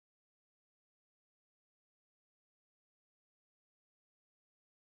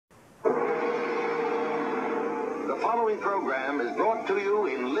following program is brought to you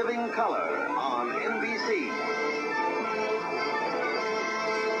in living color on NBC.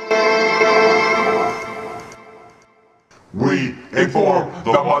 We inform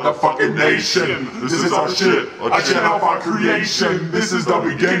the motherfucking nation. This is our shit, a channel of our creation. This is the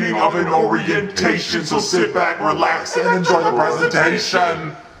beginning of an orientation. So sit back, relax, and enjoy the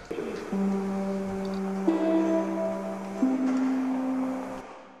presentation.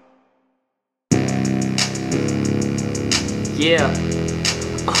 Yeah.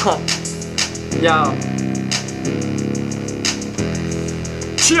 Yo.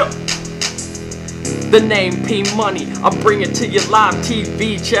 Chill. The name P Money, I'll bring it to your live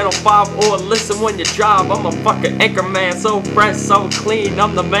TV, channel 5, or listen when you drive. I'm a fucking anchor man, so fresh, so clean.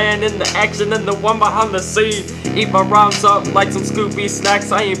 I'm the man in the action and the one behind the scene. Eat my rhymes up like some Scooby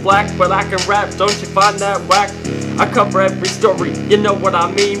snacks. I ain't black, but I can rap, don't you find that whack? I cover every story, you know what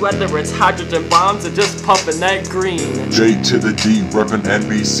I mean. Whether it's hydrogen bombs or just pumping that green. J to the D, reppin'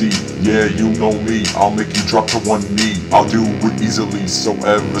 NBC. Yeah, you know me, I'll make you drop to one knee. I'll do it easily, so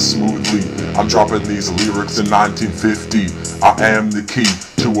ever smoothly. I'm dropping these lyrics in 1950. I am the key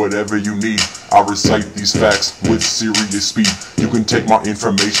to whatever you need. I recite these facts with serious speed. You can take my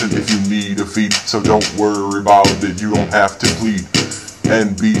information if you need a feed. So don't worry about it, you don't have to plead.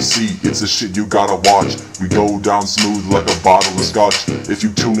 NBC, it's the shit you gotta watch. We go down smooth like a bottle of scotch. If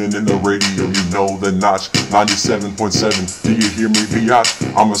you tune in the radio, you know the notch. 97.7, do you hear me,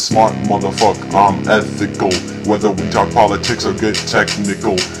 biatch? I'm a smart motherfucker, I'm ethical. Whether we talk politics or get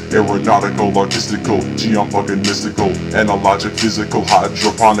technical, aeronautical, artistical, gee, I'm fucking mystical, analogic, physical,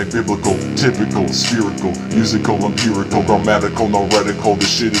 hydroponic, biblical, typical, spherical, musical, empirical, grammatical, no reticle.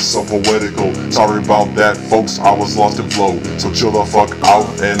 This shit is so poetical. Sorry about that, folks, I was lost in flow. So chill the fuck out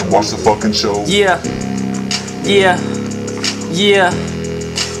and watch the fucking show. Yeah. Yeah. Yeah.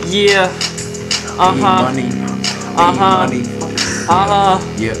 Yeah. Money. Money.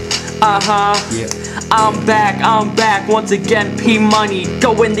 Yeah. Yeah. I'm back once again, P Money.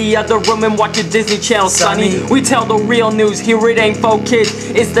 Go in the other room and watch your Disney Channel, sonny. We tell the real news, here it ain't for kids.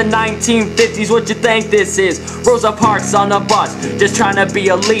 It's the 1950s, what you think this is? Rosa Parks on a bus, just trying to be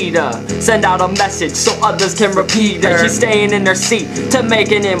a leader. Send out a message so others can repeat her. She's staying in her seat to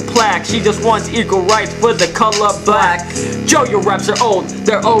make an impact. She just wants equal rights for the color black. Joe, your raps are old,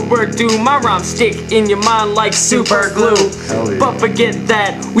 they're overdue. My rhymes stick in your mind like super glue. Yeah. But forget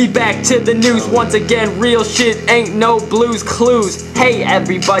that, we back to the news once again. Real shit ain't no blues clues. Hey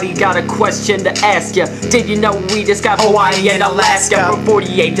everybody, got a question to ask ya. Did you know we just got Hawaii and Alaska? From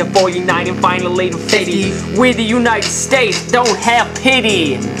 48 to 49 and finally to 50. We the United States don't have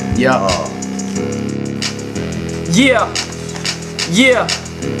pity. Yeah. Yeah. Yeah.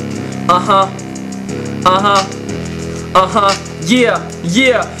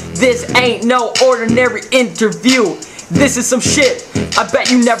 Yeah. This ain't no ordinary interview. This is some shit I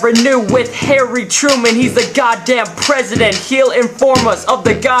bet you never knew. With Harry Truman, he's the goddamn president. He'll inform us of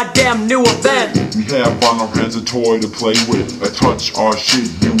the goddamn new event. We have on our hands a toy to play with, a touch our shit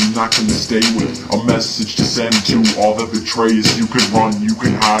you not gonna stay with, a message to send to all that betray us. You can run, you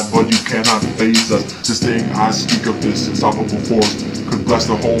can hide, but you cannot phase us. This thing I speak of, this unstoppable force, could blast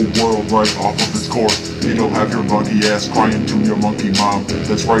the whole world right off of its course. It'll have your monkey ass crying to your monkey mom.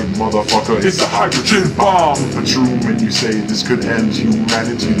 That's right, motherfucker, it's a hydrogen bomb. A Truman, you say this could end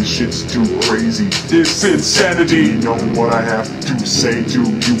humanity. This shit's too crazy, it's insanity. You know what I have to say to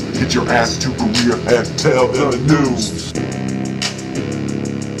you? Get your ass to Korea and tell them the news.